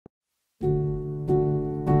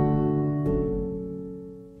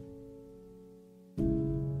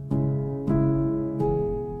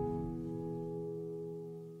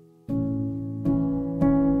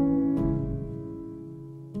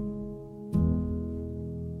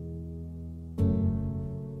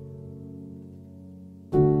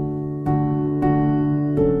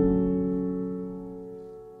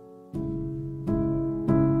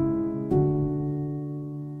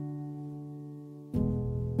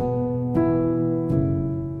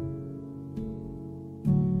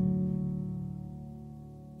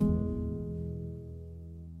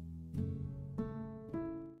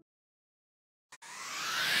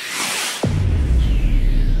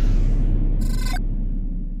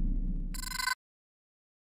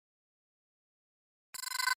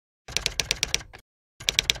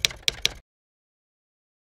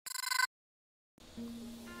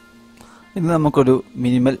ഇന്ന് നമുക്കൊരു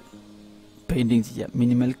minimal painting ചെയ്യാം.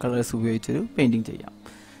 മിനിമൽ കളേഴ്സ് ഉപയോഗിച്ചൊരു പെയിൻറ്റിങ് ചെയ്യാം.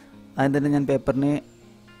 ആദ്യം തന്നെ ഞാൻ പേപ്പറിനെ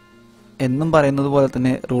എന്നും പറയുന്നത് പോലെ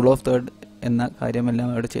തന്നെ റൂൾ ഓഫ് തേർഡ് എന്ന കാര്യമെല്ലാം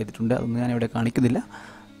ഇവിടെ ചെയ്തിട്ടുണ്ട്. അതൊന്നും ഞാനിവിടെ കാണിക്കുന്നില്ല.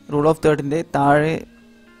 റൂൾ ഓഫ് തേർഡിൻ്റെ താഴെ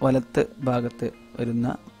വലത്ത് ഭാഗത്ത്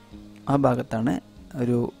വരുന്ന ആ ഭാഗത്താണ്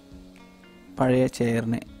ഒരു പഴയ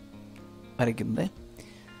ചെയറിനെ വരയ്ക്കുന്നത്.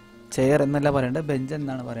 ചെയർ എന്നല്ല പറയേണ്ടത്, ബെഞ്ച്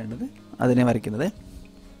എന്നാണ് പറയേണ്ടത്. അതിനെ വരയ്ക്കുന്നത്.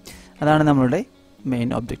 അതാണ് നമ്മളുടെ മെയിൻ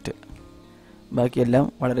ഒബ്ജക്റ്റ്. ബാക്കിയെല്ലാം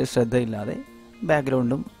വളരെ ശ്രദ്ധയില്ലാതെ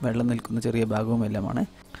ബാക്ക്ഗ്രൗണ്ടും വെള്ളം നിൽക്കുന്ന ചെറിയ ഭാഗവും എല്ലാമാണ്.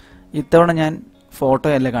 ഇത്തവണ ഞാൻ ഫോട്ടോ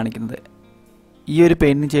അല്ല കാണിക്കുന്നത്. ഈ ഒരു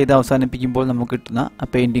പെയിൻറ്റിങ് ചെയ്ത് അവസാനിപ്പിക്കുമ്പോൾ നമുക്ക് കിട്ടുന്ന ആ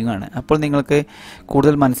പെയിൻറ്റിംഗ് ആണ്. അപ്പോൾ നിങ്ങൾക്ക്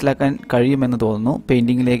കൂടുതൽ മനസ്സിലാക്കാൻ കഴിയുമെന്ന് തോന്നുന്നു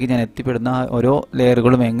പെയിൻറ്റിങ്ങിലേക്ക് ഞാൻ എത്തിപ്പെടുന്ന ഓരോ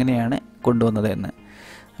ലെയറുകളും എങ്ങനെയാണ് കൊണ്ടുവന്നത് എന്ന്.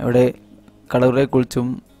 ഇവിടെ കളറെ കുറിച്ചും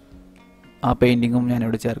ആ പെയിൻറ്റിങ്ങും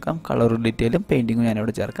ഞാനിവിടെ ചേർക്കാം. കളർ ഡീറ്റെയിലും പെയിൻറ്റിങ്ങും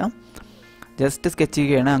ഞാനിവിടെ ചേർക്കാം. ജസ്റ്റ് സ്കെച്ച്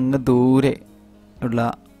ചെയ്യുകയാണ്. അങ്ങ് ദൂരെ ഉള്ള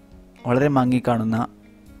വളരെ മങ്ങി കാണുന്ന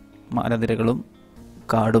മലനിരകളും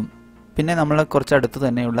കാടും, പിന്നെ നമ്മളെ കുറച്ചടുത്ത്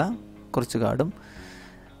തന്നെയുള്ള കുറച്ച് കാടും.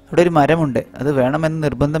 ഇവിടെ ഒരു മരമുണ്ട്. അത് വേണമെന്ന്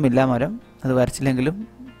നിർബന്ധമില്ല. മരം അത് വരച്ചില്ലെങ്കിലും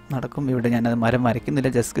നടക്കും. ഇവിടെ ഞാനത് മരം വരയ്ക്കുന്നില്ല,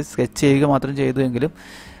 ജസ്റ്റ് സ്കെച്ച് ചെയ്യുക മാത്രം ചെയ്തുവെങ്കിലും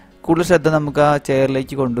കൂടുതൽ ശ്രദ്ധ നമുക്ക് ആ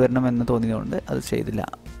ചെയറിലേക്ക് കൊണ്ടുവരണമെന്ന് തോന്നിയതുകൊണ്ട് അത് ചെയ്തില്ല.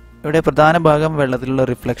 ഇവിടെ പ്രധാന ഭാഗം വെള്ളത്തിലുള്ള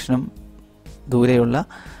റിഫ്ലക്ഷനും ദൂരെയുള്ള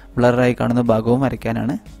ബ്ലറായി കാണുന്ന ഭാഗവും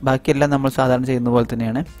വരയ്ക്കാനാണ്. ബാക്കിയെല്ലാം നമ്മൾ സാധാരണ ചെയ്യുന്ന പോലെ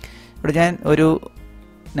തന്നെയാണ്. ഇവിടെ ഞാൻ ഒരു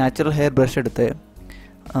നാച്ചുറൽ ഹെയർ ബ്രഷ് എടുത്ത്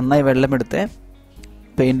നന്നായി വെള്ളമെടുത്ത്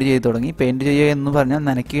പെയിൻറ്റ് ചെയ്ത് തുടങ്ങി. പെയിൻറ്റ് ചെയ്യുക എന്ന് പറഞ്ഞാൽ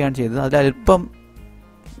നനയ്ക്കുകയാണ് ചെയ്തത്. അതിൽ അല്പം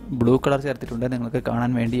ബ്ലൂ കളർ ചേർത്തിട്ടുണ്ട് നിങ്ങൾക്ക്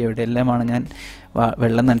കാണാൻ വേണ്ടി. എവിടെയെല്ലാമാണ് ഞാൻ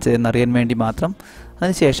വെള്ളം നനച്ചതെന്ന് അറിയാൻ വേണ്ടി മാത്രം.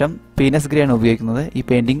 അതിനുശേഷം പീനസ് ഗ്രേ ആണ് ഉപയോഗിക്കുന്നത്. ഈ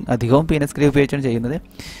പെയിൻറ്റിങ് അധികവും പീനസ് ഗ്രേ ഉപയോഗിച്ചാണ് ചെയ്യുന്നത്.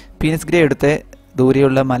 പീനസ് ഗ്രേ എടുത്ത്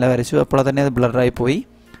ദൂരെയുള്ള മല വരച്ചു. അപ്പോൾ തന്നെ അത് ബ്ലറായി പോയി.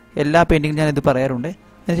 എല്ലാ പെയിൻറ്റിങ്ങും ഞാനിത് പറയാറുണ്ട്.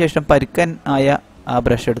 അതിനുശേഷം പരുക്കൻ ആയ ആ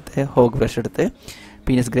ബ്രഷ് എടുത്ത്, ഹോഗ് ബ്രഷ് എടുത്ത്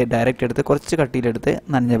പീനസ് ഗ്രേ ഡയറക്റ്റ് എടുത്ത് കുറച്ച് കട്ടിയിലെടുത്ത്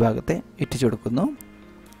നനഞ്ഞ ഭാഗത്തെ ഇറ്റിച്ചു കൊടുക്കുന്നു.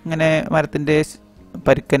 അങ്ങനെ മരത്തിൻ്റെ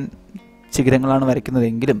പരുക്കൻ ശിഖരങ്ങളാണ്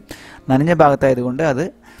വരയ്ക്കുന്നതെങ്കിലും നനഞ്ഞ ഭാഗത്തായതുകൊണ്ട് അത്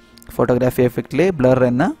ഫോട്ടോഗ്രാഫി എഫക്റ്റിൽ ബ്ലർ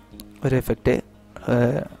എന്ന ഒരു എഫക്റ്റ്,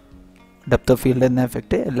 ഡെപ്ത് ഓഫ് ഫീൽഡ് എന്ന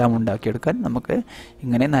എഫക്റ്റ് എല്ലാം ഉണ്ടാക്കിയെടുക്കാൻ നമുക്ക്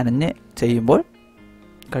ഇങ്ങനെ നനഞ്ഞ് ചെയ്യുമ്പോൾ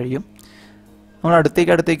കഴിയും. നമ്മൾ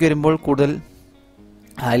അടുത്തേക്ക് വരുമ്പോൾ കൂടുതൽ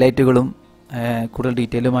ഹൈലൈറ്റുകളും കൂടുതൽ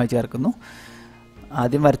ഡീറ്റെയിലുമായി ചേർക്കുന്നു.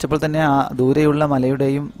 ആദ്യം വരച്ചപ്പോൾ തന്നെ ആ ദൂരെയുള്ള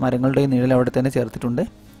മലയുടെയും മരങ്ങളുടെയും നിഴൽ അവിടെ തന്നെ ചേർത്തിട്ടുണ്ട്.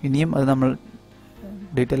 ഇനിയും അത് നമ്മൾ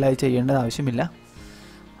ഡീറ്റെയിൽ ആയി ചെയ്യേണ്ടത് ആവശ്യമില്ല.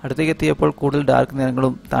 അടുത്തേക്ക് എത്തിയപ്പോൾ കൂടുതൽ ഡാർക്ക്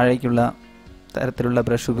നിറങ്ങളും താഴേക്കുള്ള തരത്തിലുള്ള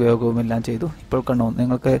ബ്രഷ് ഉപയോഗവും എല്ലാം ചെയ്തു. ഇപ്പോൾ കണ്ടോ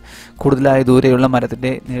നിങ്ങൾക്ക് കൂടുതലായി ദൂരെയുള്ള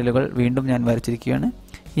മരത്തിൻ്റെ നിഴലുകൾ വീണ്ടും ഞാൻ വരച്ചിരിക്കുകയാണ്.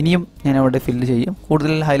 ഇനിയും ഞാൻ അവിടെ ഫില്ല് ചെയ്യും.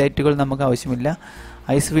 കൂടുതൽ ഹൈലൈറ്റുകൾ നമുക്ക് ആവശ്യമില്ല.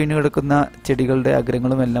 ഐസ് വീണ് കിടക്കുന്ന ചെടികളുടെ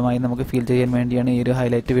അഗ്രങ്ങളും എല്ലാമായി നമുക്ക് ഫീൽ ചെയ്യാൻ വേണ്ടിയാണ് ഈ ഒരു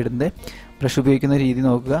ഹൈലൈറ്റ് വിടുന്നത്. ബ്രഷ് ഉപയോഗിക്കുന്ന രീതി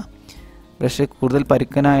നോക്കുക. ബ്രഷ് കൂടുതൽ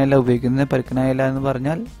പരുക്കനായല്ല ഉപയോഗിക്കുന്നത്. പരുക്കനായല്ല എന്ന്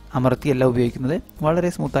പറഞ്ഞാൽ അമർത്തിയല്ല ഉപയോഗിക്കുന്നത്, വളരെ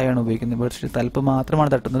സ്മൂത്തായാണ് ഉപയോഗിക്കുന്നത്. ബ്രഷ് തലപ്പ്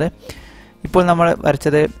മാത്രമാണ് തട്ടുന്നത്. ഇപ്പോൾ നമ്മൾ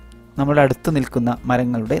വരച്ചത് നമ്മുടെ അടുത്ത് നിൽക്കുന്ന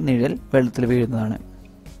മരങ്ങളുടെ നിഴൽ വെള്ളത്തിൽ വീഴുന്നതാണ്.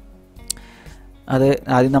 അത്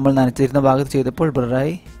ആദ്യം നമ്മൾ നനച്ചിരുന്ന ഭാഗത്ത് ചെയ്തപ്പോൾ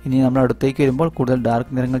ബ്ലറായി. ഇനി നമ്മൾ അടുത്തേക്ക് വരുമ്പോൾ കൂടുതൽ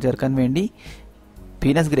ഡാർക്ക് നിറങ്ങൾ ചേർക്കാൻ വേണ്ടി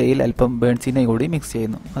പീനസ് ഗ്രേയിൽ അല്പം ബേൺസിനെ കൂടി മിക്സ്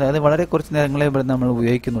ചെയ്യുന്നു. അതായത് വളരെ കുറച്ച് നിറങ്ങളെ ഇവിടെ നമ്മൾ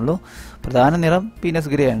ഉപയോഗിക്കുന്നുള്ളൂ. പ്രധാന നിറം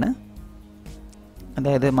പീനസ് ഗ്രേ ആണ്.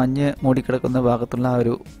 അതായത് മഞ്ഞ് മൂടിക്കിടക്കുന്ന ഭാഗത്തുള്ള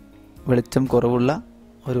ഒരു വെളിച്ചം കുറവുള്ള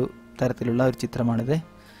ഒരു തരത്തിലുള്ള ഒരു ചിത്രമാണിത്.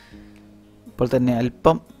 ഇപ്പോൾ തന്നെ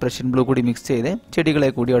അല്പം പ്രഷ്യൻ ബ്ലൂ കൂടി മിക്സ് ചെയ്ത് ചെടികളെ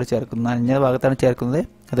കൂടി അവിടെ ചേർക്കുന്നു. നനഞ്ഞ ഭാഗത്താണ് ചേർക്കുന്നത്.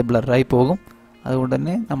 അത് ബ്ലറായി പോകും. അതുകൊണ്ട്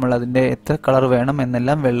തന്നെ നമ്മൾ അതിൻ്റെ എത്ര കളർ വേണം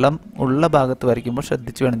എന്നെല്ലാം വെള്ളം ഉള്ള ഭാഗത്ത് വരയ്ക്കുമ്പോൾ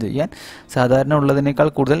ശ്രദ്ധിച്ച് വേണം ചെയ്യാൻ. സാധാരണ ഉള്ളതിനേക്കാൾ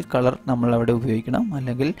കൂടുതൽ കളർ നമ്മൾ അവിടെ ഉപയോഗിക്കണം,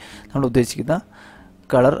 അല്ലെങ്കിൽ നമ്മൾ ഉദ്ദേശിക്കുന്ന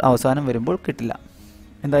കളർ അവസാനം വരുമ്പോൾ കിട്ടില്ല.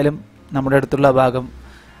 എന്തായാലും നമ്മുടെ അടുത്തുള്ള ഭാഗം,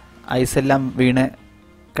 ഐസെല്ലാം വീണ്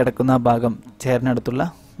കിടക്കുന്ന ഭാഗം, ചേറിനടുത്തുള്ള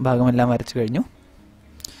ഭാഗമെല്ലാം വരച്ചു കഴിഞ്ഞു.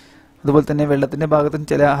 അതുപോലെ തന്നെ വെള്ളത്തിൻ്റെ ഭാഗത്തും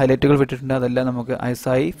ചില ഹൈലൈറ്റുകൾ വിട്ടിട്ടുണ്ട്. അതെല്ലാം നമുക്ക്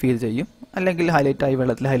ഐസായി ഫീൽ ചെയ്യും, അല്ലെങ്കിൽ ഹൈലൈറ്റായി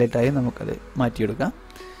വെള്ളത്തിൽ ഹൈലൈറ്റായി നമുക്കത് മാറ്റിയെടുക്കാം.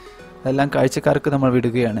 അതെല്ലാം കാഴ്ചക്കാർക്ക് നമ്മൾ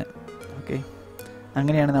വിടുകയാണ്. ഓക്കെ,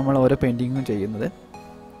 അങ്ങനെയാണ് നമ്മൾ ഓരോ പെയിൻറ്റിങ്ങും ചെയ്യുന്നത്.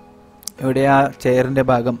 ഇവിടെ ആ ചെയറിൻ്റെ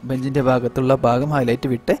ഭാഗം, ബെഞ്ചിൻ്റെ ഭാഗത്തുള്ള ഭാഗം ഹൈലൈറ്റ്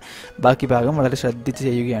വിട്ട് ബാക്കി ഭാഗം വളരെ ശ്രദ്ധിച്ച്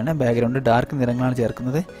ചെയ്യുകയാണ്. ബാക്ക്ഗ്രൗണ്ട് ഡാർക്ക് നിറങ്ങളാണ്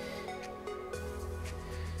ചേർക്കുന്നത്.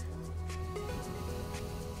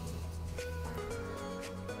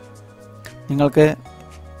 നിങ്ങൾക്ക്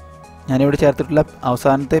ഞാനിവിടെ ചേർത്തിട്ടുള്ള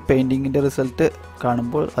അവസാനത്തെ പെയിൻറ്റിങ്ങിൻ്റെ റിസൾട്ട്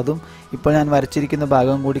കാണുമ്പോൾ, അതും ഇപ്പോൾ ഞാൻ വരച്ചിരിക്കുന്ന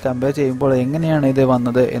ഭാഗം കൂടി കമ്പയർ ചെയ്യുമ്പോൾ എങ്ങനെയാണ് ഇത്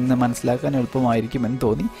വന്നത് എന്ന് മനസ്സിലാക്കാൻ എളുപ്പമായിരിക്കുമെന്ന്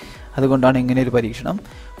തോന്നി. അതുകൊണ്ടാണ് ഇങ്ങനെ ഒരു പരീക്ഷണം.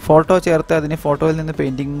 ഫോട്ടോ ചേർത്ത് അതിനെ ഫോട്ടോയിൽ നിന്ന്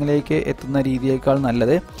പെയിൻറ്റിങ്ങിലേക്ക് എത്തുന്ന രീതിയേക്കാൾ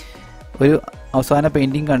നല്ലത് ഒരു അവസാന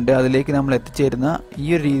പെയിൻറ്റിങ് കണ്ട് അതിലേക്ക് നമ്മൾ എത്തിച്ചേരുന്ന ഈ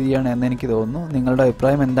ഒരു രീതിയാണ് എന്ന് എനിക്ക് തോന്നുന്നു. നിങ്ങളുടെ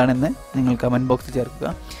അഭിപ്രായം എന്താണെന്ന് നിങ്ങൾ കമൻറ്റ് ബോക്സിൽ ചേർക്കുക.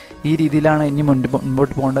 ഈ രീതിയിലാണ് ഇനി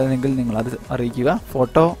മുൻപോട്ട് പോകേണ്ടതെങ്കിൽ നിങ്ങളത് അറിയിക്കുക.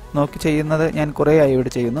 ഫോട്ടോ നോക്കി ചെയ്യുന്നത് ഞാൻ കുറേ ആയി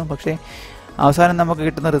ഇവിടെ ചെയ്യുന്നു. പക്ഷേ അവസാനം നമുക്ക്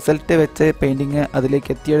കിട്ടുന്ന റിസൾട്ട് വെച്ച് പെയിൻറ്റിങ്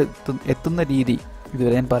അതിലേക്ക് എത്തുന്ന രീതി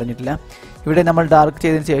ഇതുവരെ ഞാൻ പറഞ്ഞിട്ടില്ല. ഇവിടെ നമ്മൾ ഡാർക്ക്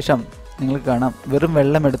ചെയ്തതിന് ശേഷം നിങ്ങൾക്ക് കാണാം വെറും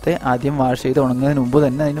വെള്ളമെടുത്ത് ആദ്യം വാഷ് ചെയ്ത് ഉണങ്ങുന്നതിന് മുമ്പ്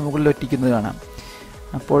തന്നെ അതിന് മുകളിൽ ഒറ്റിക്കുന്നത് കാണാം.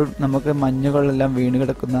 അപ്പോൾ നമുക്ക് മഞ്ഞുകളെല്ലാം വീണ്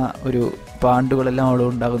കിടക്കുന്ന ഒരു പാണ്ടുകളെല്ലാം അവിടെ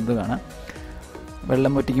ഉണ്ടാകുന്നത് കാണാം.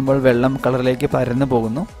 വെള്ളം ഒറ്റിക്കുമ്പോൾ വെള്ളം കളറിലേക്ക് പരന്നു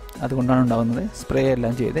പോകുന്നു, അതുകൊണ്ടാണ് ഉണ്ടാകുന്നത്. സ്പ്രേ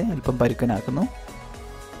എല്ലാം ചെയ്ത് അല്പം പരുക്കനാക്കുന്നു.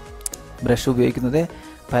 ബ്രഷ് ഉപയോഗിക്കുന്നത്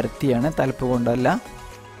പരത്തിയാണ്, തലപ്പ് കൊണ്ടല്ല.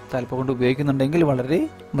 തലപ്പ് കൊണ്ട് ഉപയോഗിക്കുന്നുണ്ടെങ്കിൽ വളരെ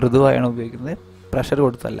മൃദുവായാണ് ഉപയോഗിക്കുന്നത്, പ്രഷർ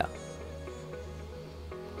കൊടുത്തല്ല.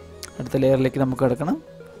 അടുത്ത ലെയറിലേക്ക് നമുക്ക് കിടക്കണം.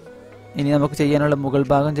 ഇനി നമുക്ക് ചെയ്യാനുള്ള മുകൾ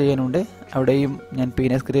ഭാഗം ചെയ്യാനുണ്ട്. അവിടെയും ഞാൻ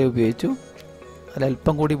പീനസ് ഗ്രേ ഉപയോഗിച്ചു.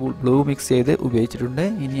 അതിലല്പം കൂടി ബ്ലൂ മിക്സ് ചെയ്ത് ഉപയോഗിച്ചിട്ടുണ്ട്.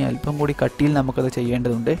 ഇനി അല്പം കൂടി കട്ടിയിൽ നമുക്കത്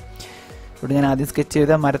ചെയ്യേണ്ടതുണ്ട്. ഇവിടെ ഞാൻ ആദ്യം സ്കെച്ച്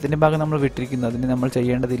ചെയ്ത മരത്തിൻ്റെ ഭാഗം നമ്മൾ വിട്ടിരിക്കുന്നു, അതിന് നമ്മൾ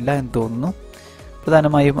ചെയ്യേണ്ടതില്ല എന്ന് തോന്നുന്നു.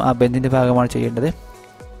 പ്രധാനമായും ആ ബെഞ്ചിൻ്റെ ഭാഗമാണ് ചെയ്യേണ്ടത്.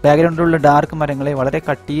 ബാക്ക്ഗ്രൗണ്ടിലുള്ള ഡാർക്ക് മരങ്ങളെ വളരെ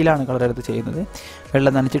കട്ടിയിലാണ് കളർ എടുത്ത് ചെയ്യുന്നത്.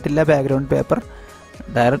 വെള്ളം നനച്ചിട്ടില്ല, ബാക്ക്ഗ്രൗണ്ട് പേപ്പർ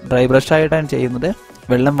ഡ്രൈ ബ്രഷായിട്ടാണ് ചെയ്യുന്നത്.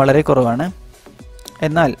 വെള്ളം വളരെ കുറവാണ്.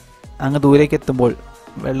 എന്നാൽ അങ്ങ് ദൂരേക്ക് എത്തുമ്പോൾ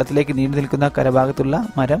വെള്ളത്തിലേക്ക് നീണ്ടു നിൽക്കുന്ന കരഭാഗത്തുള്ള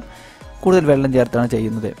മരം കൂടുതൽ വെള്ളം ചേർത്താണ്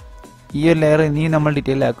ചെയ്യുന്നത്. ഈ ഒരു ലെയർ ഇനിയും നമ്മൾ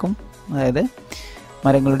ഡീറ്റെയിൽ ആക്കും, അതായത്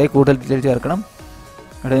മരങ്ങളുടെ കൂടുതൽ ഡീറ്റെയിൽ ചേർക്കണം.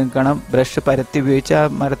 ഇവിടെ നിങ്ങൾക്ക് കാണാം ബ്രഷ് പരത്തി ഉപയോഗിച്ച് ആ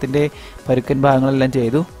മരത്തിൻ്റെ പരുക്കൻ ഭാഗങ്ങളെല്ലാം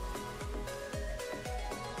ചെയ്തു.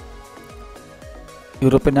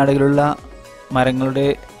 യൂറോപ്യൻ നാടുകളിലുള്ള മരങ്ങളുടെ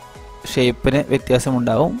ഷേപ്പിന്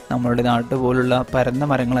വ്യത്യാസമുണ്ടാവും. നമ്മളുടെ നാട്ട് പോലുള്ള പരന്ന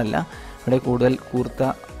മരങ്ങളല്ല, ഇവിടെ കൂടുതൽ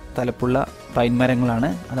കൂർത്ത തലപ്പുള്ള പൈൻ മരങ്ങളാണ്.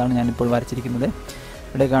 അതാണ് ഞാനിപ്പോൾ വരച്ചിരിക്കുന്നത്.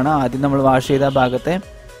 ഇവിടെ കാണാം ആദ്യം നമ്മൾ വാഷ് ചെയ്ത ഭാഗത്തെ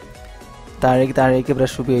താഴേക്ക്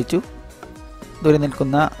ബ്രഷ് ഉപയോഗിച്ചു. ദൂരെ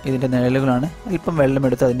നിൽക്കുന്ന ഇതിൻ്റെ നിഴലുകളാണ്. അല്പം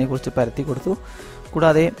വെള്ളമെടുത്ത് അതിനെക്കുറിച്ച് പരത്തി കൊടുത്തു.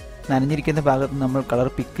 കൂടാതെ നനഞ്ഞിരിക്കുന്ന ഭാഗത്ത് നമ്മൾ കളർ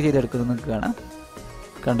പിക്ക് ചെയ്തെടുക്കുന്നത് നിങ്ങൾക്ക് കാണാം.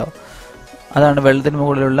 കണ്ടോ, അതാണ് വെള്ളത്തിന്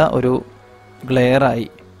മുകളിലുള്ള ഒരു ഗ്ലെയറായി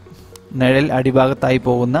നിഴൽ അടിഭാഗത്തായി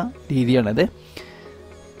പോകുന്ന രീതിയാണത്.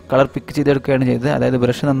 കളർ പിക്ക് ചെയ്തെടുക്കുകയാണ് ചെയ്തത്. അതായത്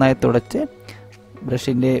ബ്രഷ് നന്നായി തുടച്ച്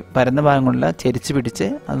ബ്രഷിൻ്റെ പരന്ന ഭാഗങ്ങളുള്ള ചെരിച്ച് പിടിച്ച്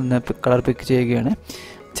അതൊന്ന് കളർ പിക്ക് ചെയ്യുകയാണ്.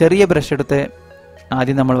 ചെറിയ ബ്രഷ് എടുത്ത്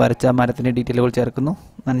ആദ്യം നമ്മൾ വരച്ച മരത്തിൻ്റെ ഡീറ്റെയിലുകൾ ചേർക്കുന്നു.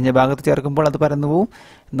 നനഞ്ഞ ഭാഗത്ത് ചേർക്കുമ്പോൾ അത് പരന്നു പോവും.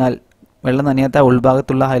 എന്നാൽ വെള്ളം നനയാത്ത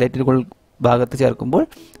ഉൾഭാഗത്തുള്ള ഹൈലൈറ്റുകൾ ഭാഗത്ത് ചേർക്കുമ്പോൾ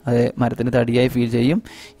അത് മരത്തിന് തടിയായി ഫീൽ ചെയ്യും.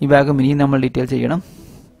 ഈ ഭാഗം ഇനിയും നമ്മൾ ഡീറ്റെയിൽ ചെയ്യണം.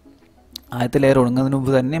 ആദ്യത്തെ ലെയർ ഉണങ്ങുന്നതിന്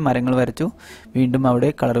മുമ്പ് തന്നെ മരങ്ങൾ വരച്ചു. വീണ്ടും അവിടെ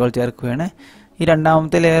കളറുകൾ ചേർക്കുകയാണ്. ഈ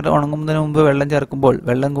രണ്ടാമത്തെ ലെയർ ഉണങ്ങുന്നതിന് മുമ്പ് വെള്ളം ചേർക്കുമ്പോൾ,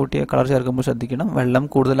 വെള്ളം കൂട്ടിയ കളർ ചേർക്കുമ്പോൾ ശ്രദ്ധിക്കണം. വെള്ളം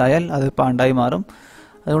കൂടുതലായാൽ അത് പാണ്ടായി മാറും.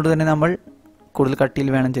 അതുകൊണ്ട് തന്നെ നമ്മൾ കൂടുതൽ കട്ടിയിൽ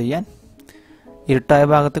വേണം ചെയ്യാൻ. ഇരുട്ടായ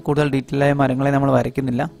ഭാഗത്ത് കൂടുതൽ ഡീറ്റെയിലായ മരങ്ങളെ നമ്മൾ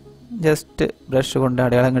വരയ്ക്കുന്നില്ല. ജസ്റ്റ് ബ്രഷ് കൊണ്ട്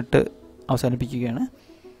അടയാളം ഇട്ട് അവസാനിപ്പിക്കുകയാണ്.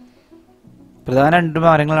 പ്രധാന 2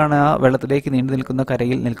 മരങ്ങളാണ് ആ വെള്ളത്തിലേക്ക് നീണ്ടു നിൽക്കുന്ന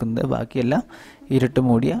കരയിൽ നിൽക്കുന്നത്. ബാക്കിയെല്ലാം ഇരുട്ട്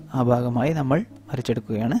മൂടിയ ആ ഭാഗമായി നമ്മൾ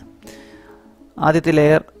വരച്ചെടുക്കുകയാണ്. ആദ്യത്തെ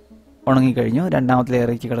ലെയർ ഉണങ്ങിക്കഴിഞ്ഞു. രണ്ടാമത്തെ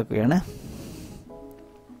ലെയറിലേക്ക് കിടക്കുകയാണ്.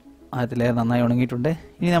 ആദ്യത്തെ ലെയർ നന്നായി ഉണങ്ങിയിട്ടുണ്ട്.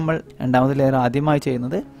 ഇനി നമ്മൾ രണ്ടാമത്തെ ലെയർ ആദ്യമായി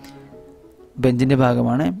ചെയ്യുന്നത് ബെഞ്ചിൻ്റെ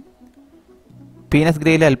ഭാഗമാണ്. പീനസ്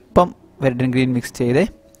ഗ്രേയിൽ അല്പം വെരിഡിയൻ ഗ്രീൻ മിക്സ് ചെയ്ത്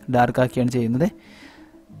ഡാർക്കാക്കിയാണ് ചെയ്യുന്നത്.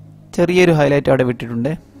 ചെറിയൊരു ഹൈലൈറ്റ് അവിടെ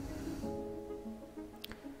വിട്ടിട്ടുണ്ട്.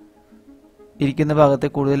 ഇരിക്കുന്ന ഭാഗത്തെ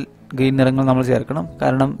കൂടുതൽ ഗ്രീൻ നിറങ്ങൾ നമ്മൾ ചേർക്കണം.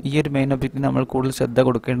 കാരണം ഈ ഒരു മെയിൻ ഒബ്ജക്റ്റിന് നമ്മൾ കൂടുതൽ ശ്രദ്ധ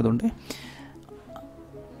കൊടുക്കേണ്ടതുണ്ട്.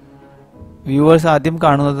 വ്യൂവേഴ്സ് ആദ്യം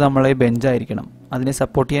കാണുന്നത് നമ്മളെ ബെഞ്ചായിരിക്കണം. അതിനെ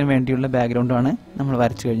സപ്പോർട്ട് ചെയ്യാൻ വേണ്ടിയുള്ള ബാക്ക്ഗ്രൗണ്ടാണ് നമ്മൾ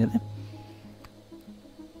വരച്ചു കഴിഞ്ഞത്.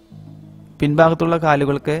 പിൻഭാഗത്തുള്ള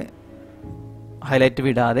കാലുകൾക്ക് ഹൈലൈറ്റ്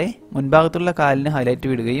വിടാതെ മുൻഭാഗത്തുള്ള കാലിന് ഹൈലൈറ്റ്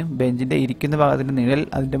വിടുകയും ബെഞ്ചിൻ്റെ ഇരിക്കുന്ന ഭാഗത്തിൻ്റെ നിഴൽ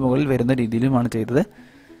അതിൻ്റെ മുകളിൽ വരുന്ന രീതിയിലുമാണ് ചെയ്തത്.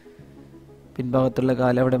 പിൻഭാഗത്തുള്ള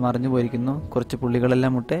കാല് അവിടെ മറിഞ്ഞു പോയിരിക്കുന്നു. കുറച്ച്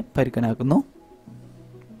പുള്ളികളെല്ലാം ഇട്ട് പരുക്കനാക്കുന്നു.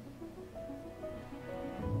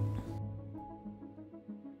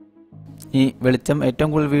 ഈ വെളിച്ചം ഏറ്റവും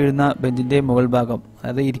കൂടുതൽ വീഴുന്ന ബെഞ്ചിൻ്റെ മുകൾ ഭാഗം,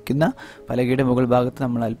 അതായത് ഇരിക്കുന്ന പലകയുടെ മുകൾ ഭാഗത്ത്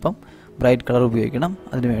നമ്മൾ അല്പം ബ്രൈറ്റ് കളർ ഉപയോഗിക്കണം.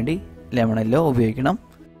 അതിനുവേണ്ടി ലെമൺ യെല്ലോ ഉപയോഗിക്കണം.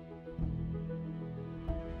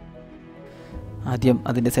 ആദ്യം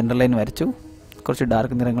അതിൻ്റെ സെൻറ്റർ ലൈൻ വരച്ചു. കുറച്ച്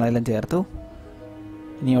ഡാർക്ക് നിറങ്ങളെല്ലാം ചേർത്തു.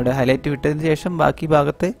 ഇനി അവിടെ ഹൈലൈറ്റ് വിട്ടതിന് ശേഷം ബാക്കി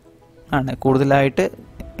ഭാഗത്ത് ആണ് കൂടുതലായിട്ട്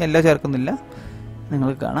യെല്ലോ ചേർക്കുന്നില്ല,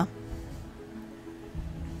 നിങ്ങൾക്ക് കാണാം.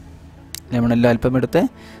 ലെമൺ യെല്ലോ അല്പം എടുത്ത്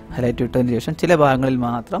ഹൈലൈറ്റ് വിട്ടതിന് ശേഷം ചില ഭാഗങ്ങളിൽ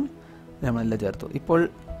മാത്രം ലെമൺ യെല്ലോ ചേർത്തു. ഇപ്പോൾ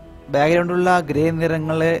ബാക്ക്ഗ്രൗണ്ടിലുള്ള ഗ്രേ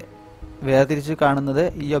നിറങ്ങളെ വേർതിരിച്ച് കാണുന്നത്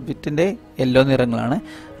ഈ ഒബ്ജക്റ്റിൻ്റെ യെല്ലോ നിറങ്ങളാണ്.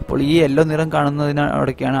 അപ്പോൾ ഈ യെല്ലോ നിറം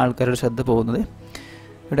കാണുന്നതിനോടൊക്കെയാണ് ആൾക്കാരുടെ ശ്രദ്ധ പോകുന്നത്.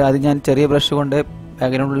 ഇവിടെ ആദ്യം ഞാൻ ചെറിയ ബ്രഷ് കൊണ്ട്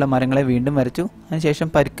ബാക്ക്ഗ്രൗണ്ടിലുള്ള മരങ്ങളെ വീണ്ടും വരച്ചു. അതിനുശേഷം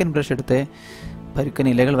പരുക്കൻ ബ്രഷ് എടുത്ത് പരുക്കൻ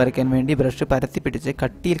ഇലകൾ വരയ്ക്കാൻ വേണ്ടി ബ്രഷ് പരത്തി പിടിച്ച്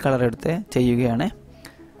കട്ടിയിൽ കളർ എടുത്ത് ചെയ്യുകയാണ്.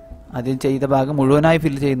 ആദ്യം ചെയ്ത ഭാഗം മുഴുവനായി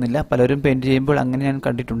ഫില്ല് ചെയ്യുന്നില്ല. പലരും പെയിൻറ്റ് ചെയ്യുമ്പോൾ അങ്ങനെ ഞാൻ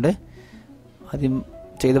കണ്ടിട്ടുണ്ട്. ആദ്യം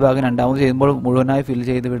ചെയ്ത ഭാഗം രണ്ടാമത് ചെയ്യുമ്പോൾ മുഴുവനായി ഫില്ല്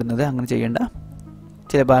ചെയ്ത് വിടുന്നത്. അങ്ങനെ ചെയ്യേണ്ട.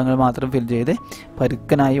 ചില ഭാഗങ്ങൾ മാത്രം ഫില്ല് ചെയ്ത്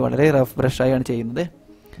പരുക്കനായി വളരെ റഫ് ബ്രഷായാണ് ചെയ്യുന്നത്.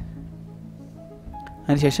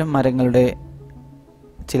 അതിനുശേഷം മരങ്ങളുടെ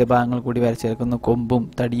ചില ഭാഗങ്ങൾ കൂടി വരച്ച് ചേർക്കുന്നു. കൊമ്പും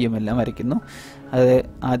തടിയും എല്ലാം വരയ്ക്കുന്നു. അത്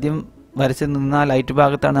ആദ്യം വരച്ച് നിന്ന ലൈറ്റ്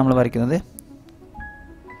ഭാഗത്താണ് നമ്മൾ വരയ്ക്കുന്നത്.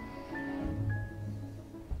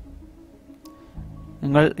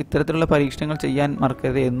 നിങ്ങൾ ഇത്തരത്തിലുള്ള പരീക്ഷണങ്ങൾ ചെയ്യാൻ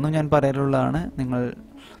മറക്കരുത് എന്നും ഞാൻ പറയാറുള്ളതാണ്. നിങ്ങൾ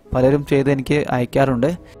പലരും ചെയ്ത് എനിക്ക്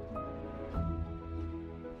അയക്കാറുണ്ട്.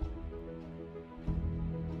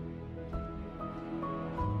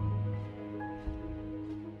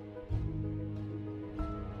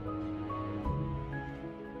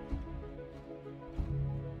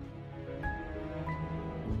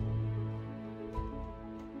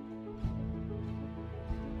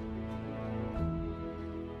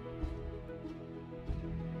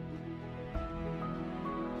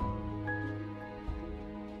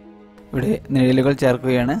 ഇവിടെ നിഴലുകൾ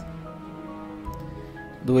ചേർക്കുകയാണ്.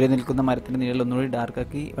 ദൂരെ നിൽക്കുന്ന മരത്തിൻ്റെ നിഴൽ ഒന്നുകൂടി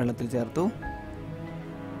ഡാർക്കാക്കി വെള്ളത്തിൽ ചേർത്തു.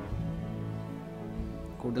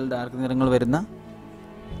 കൂടുതൽ ഡാർക്ക് നിറങ്ങൾ വരുന്ന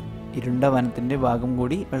ഇരുണ്ട വനത്തിൻ്റെ ഭാഗം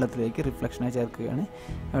കൂടി വെള്ളത്തിലേക്ക് റിഫ്ലക്ഷനായി ചേർക്കുകയാണ്.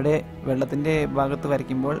 അവിടെ വെള്ളത്തിൻ്റെ ഭാഗത്ത്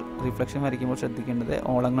വരയ്ക്കുമ്പോൾ, റിഫ്ലക്ഷൻ വരയ്ക്കുമ്പോൾ ശ്രദ്ധിക്കേണ്ടത്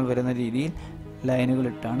ഓളങ്ങൾ വരുന്ന രീതിയിൽ ലൈനുകൾ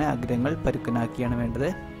ഇട്ടാണ്, അഗ്രങ്ങൾ പരുക്കനാക്കിയാണ് വേണ്ടത്.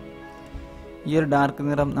 ഈ ഒരു ഡാർക്ക്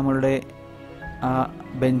നിറം നമ്മളുടെ ആ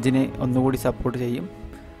ബെഞ്ചിനെ ഒന്നുകൂടി സപ്പോർട്ട് ചെയ്യും.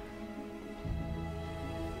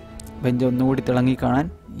 ബെഞ്ച് ഒന്നുകൂടി തിളങ്ങി കാണാൻ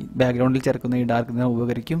ബാക്ക്ഗ്രൗണ്ടിൽ ചേർക്കുന്ന ഈ ഡാർക്ക് നിറം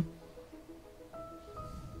ഉപകരിക്കും.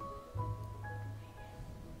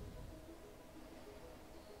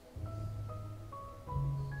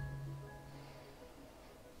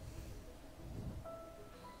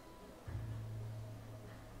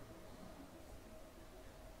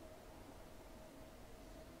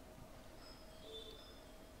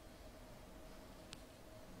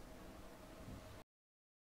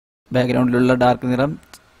 ബാക്ക്ഗ്രൗണ്ടിലുള്ള ഡാർക്ക് നിറം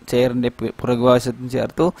ചെയറിൻ്റെ പുറകുവശത്തും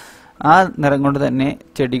ചേർത്തു. ആ നിറം കൊണ്ട് തന്നെ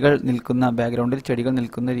ചെടികൾ നിൽക്കുന്ന ബാക്ക്ഗ്രൗണ്ടിൽ ചെടികൾ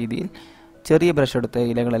നിൽക്കുന്ന രീതിയിൽ ചെറിയ ബ്രഷ് എടുത്ത്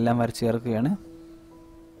ഇലകളെല്ലാം വരച്ച് ചേർക്കുകയാണ്.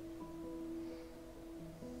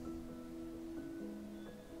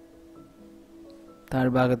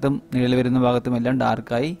 താഴ്ഭാഗത്തും നിഴൽ വരുന്ന ഭാഗത്തും എല്ലാം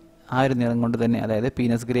ഡാർക്കായി ആ ഒരു നിറം കൊണ്ട് തന്നെ, അതായത്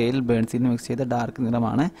പീനസ് ഗ്രേയിൽ ബേൺസിന് മിക്സ് ചെയ്ത ഡാർക്ക്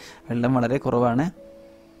നിറമാണ്. വെള്ളം വളരെ കുറവാണ്.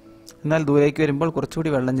 എന്നാൽ ദൂരേക്ക് വരുമ്പോൾ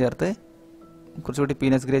കുറച്ചുകൂടി വെള്ളം ചേർത്ത്, കുറച്ചുകൂടി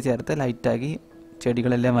പീനസ് ഗ്രേ ചേർത്ത് ലൈറ്റാക്കി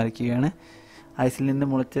ചെടികളെല്ലാം വരയ്ക്കുകയാണ്. ഐസിൽ നിന്ന്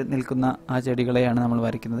മുളച്ച് നിൽക്കുന്ന ആ ചെടികളെയാണ് നമ്മൾ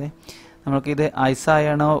വരയ്ക്കുന്നത്. നമ്മൾക്കിത്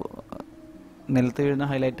ഐസായാണോ നിലത്ത് വീഴുന്ന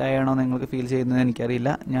ഹൈലൈറ്റ് ആയാണോ നിങ്ങൾക്ക് ഫീൽ ചെയ്യുന്നത്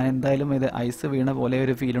എനിക്കറിയില്ല. ഞാൻ എന്തായാലും ഇത് ഐസ് വീണ പോലെ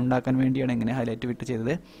ഒരു ഫീൽ ഉണ്ടാക്കാൻ വേണ്ടിയാണ് ഇങ്ങനെ ഹൈലൈറ്റ് വിട്ട്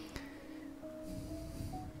ചെയ്തത്.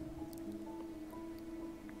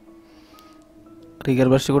 റിഗർ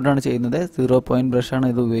ബ്രഷ് കൊണ്ടാണ് ചെയ്യുന്നത്. 0 ബ്രഷാണ്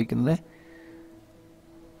ഇത് ഉപയോഗിക്കുന്നത്.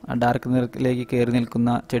 ആ ഡാർക്ക് നിറത്തിലേക്ക് കയറി നിൽക്കുന്ന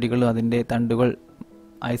ചെടികളും അതിൻ്റെ തണ്ടുകൾ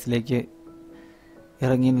ഐസിലേക്ക്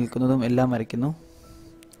ഇറങ്ങി നിൽക്കുന്നതും എല്ലാം വരയ്ക്കുന്നു.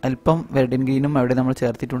 അല്പം വെർഡിൻ ഗ്രീനും അവിടെ നമ്മൾ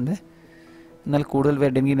ചേർത്തിട്ടുണ്ട്. എന്നാൽ കൂടുതൽ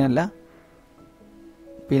വെർഡിൻ ഗ്രീൻ അല്ല,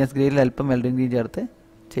 പീനസ് ഗ്രേയിൽ അല്പം വെർഡിൻ ഗ്രീൻ ചേർത്ത്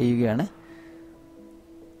ചെയ്യുകയാണ്.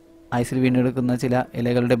 ഐസിൽ വീണെടുക്കുന്ന ചില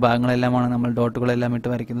ഇലകളുടെ ഭാഗങ്ങളെല്ലാമാണ് നമ്മൾ ഡോട്ടുകളെല്ലാം ഇട്ട്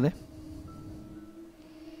വരയ്ക്കുന്നത്.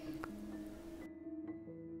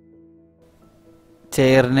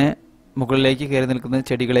 ചെയറിന് മുകളിലേക്ക് കയറി നിൽക്കുന്ന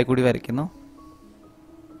ചെടികളെ കൂടി വരയ്ക്കുന്നു.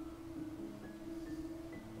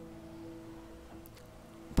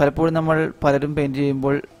 പലപ്പോഴും നമ്മൾ പലരും പെയിൻറ്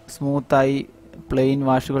ചെയ്യുമ്പോൾ സ്മൂത്തായി പ്ലെയിൻ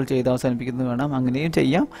വാഷുകൾ ചെയ്ത് അവസാനിപ്പിക്കുന്നത് വേണം. അങ്ങനെയും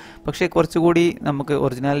ചെയ്യാം. പക്ഷേ കുറച്ചുകൂടി നമുക്ക്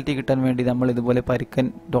ഒറിജിനാലിറ്റി കിട്ടാൻ വേണ്ടി നമ്മൾ ഇതുപോലെ പരുക്കൻ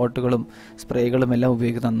ഡോട്ടുകളും സ്പ്രേകളും എല്ലാം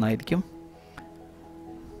ഉപയോഗിക്കുന്നത് നന്നായിരിക്കും.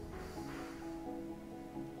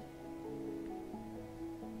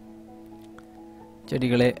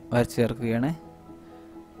 ചെടികളെ വരച്ച് ചേർക്കുകയാണ്.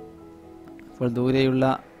 അപ്പോൾ ദൂരെയുള്ള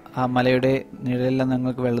ആ മലയുടെ നിഴലെല്ലാം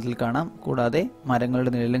നിങ്ങൾക്ക് വെള്ളത്തിൽ കാണാം. കൂടാതെ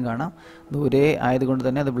മരങ്ങളുടെ നിഴലും കാണാം. ദൂരെ ആയതുകൊണ്ട്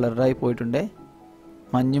തന്നെ അത് ബ്ലറായി പോയിട്ടുണ്ട്.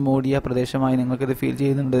 മഞ്ഞ് മൂടിയ പ്രദേശമായി നിങ്ങൾക്കിത് ഫീൽ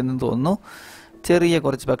ചെയ്യുന്നുണ്ടെന്ന് തോന്നുന്നു. ചെറിയ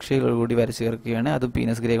കുറച്ച് പക്ഷികൾ കൂടി വരച്ച് ചേർക്കുകയാണ്. അതും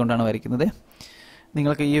പീനസ് ഗ്രേ കൊണ്ടാണ് വരയ്ക്കുന്നത്.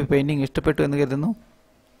 നിങ്ങൾക്ക് ഈ പെയിൻറ്റിങ് ഇഷ്ടപ്പെട്ടു എന്ന് കരുതുന്നു.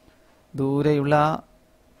 ദൂരെയുള്ള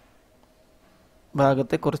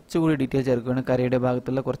ഭാഗത്തെ കുറച്ചുകൂടി ഡീറ്റെയിൽ ചേർക്കുകയാണ്. കരയുടെ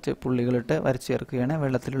ഭാഗത്തുള്ള കുറച്ച് പുള്ളികളിട്ട് വരച്ച് ചേർക്കുകയാണ്.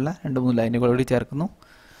 വെള്ളത്തിലുള്ള 2-3 ലൈനുകൾ കൂടി ചേർക്കുന്നു.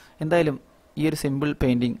 എന്തായാലും ഈ ഒരു സിമ്പിൾ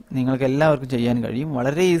പെയിൻറ്റിങ് നിങ്ങൾക്ക് എല്ലാവർക്കും ചെയ്യാൻ കഴിയും.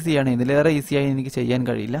 വളരെ ഈസിയാണ്. ഇതിലേറെ ഈസിയായി എനിക്ക് ചെയ്യാൻ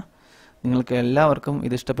കഴിയില്ല. നിങ്ങൾക്ക് എല്ലാവർക്കും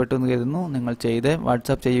ഇത് ഇഷ്ടപ്പെട്ടു എന്ന് കരുതുന്നു. നിങ്ങൾ ചെയ്ത്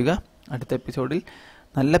വാട്സാപ്പ് ചെയ്യുക. അടുത്ത എപ്പിസോഡിൽ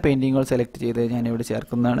നല്ല പെയിൻറ്റിങ്ങുകൾ സെലക്ട് ചെയ്ത് ഞാനിവിടെ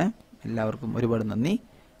ചേർക്കുന്നതാണ്. എല്ലാവർക്കും ഒരുപാട് നന്ദി.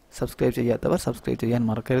 സബ്സ്ക്രൈബ് ചെയ്യാത്തവർ സബ്സ്ക്രൈബ് ചെയ്യാൻ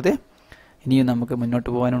മറക്കരുത്. ഇനിയും നമുക്ക് മുന്നോട്ട്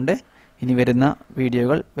പോകാനുണ്ട്. ഇനി വരുന്ന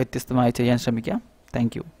വീഡിയോകൾ വ്യത്യസ്തമായി ചെയ്യാൻ ശ്രമിക്കാം.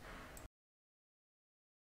 Thank you.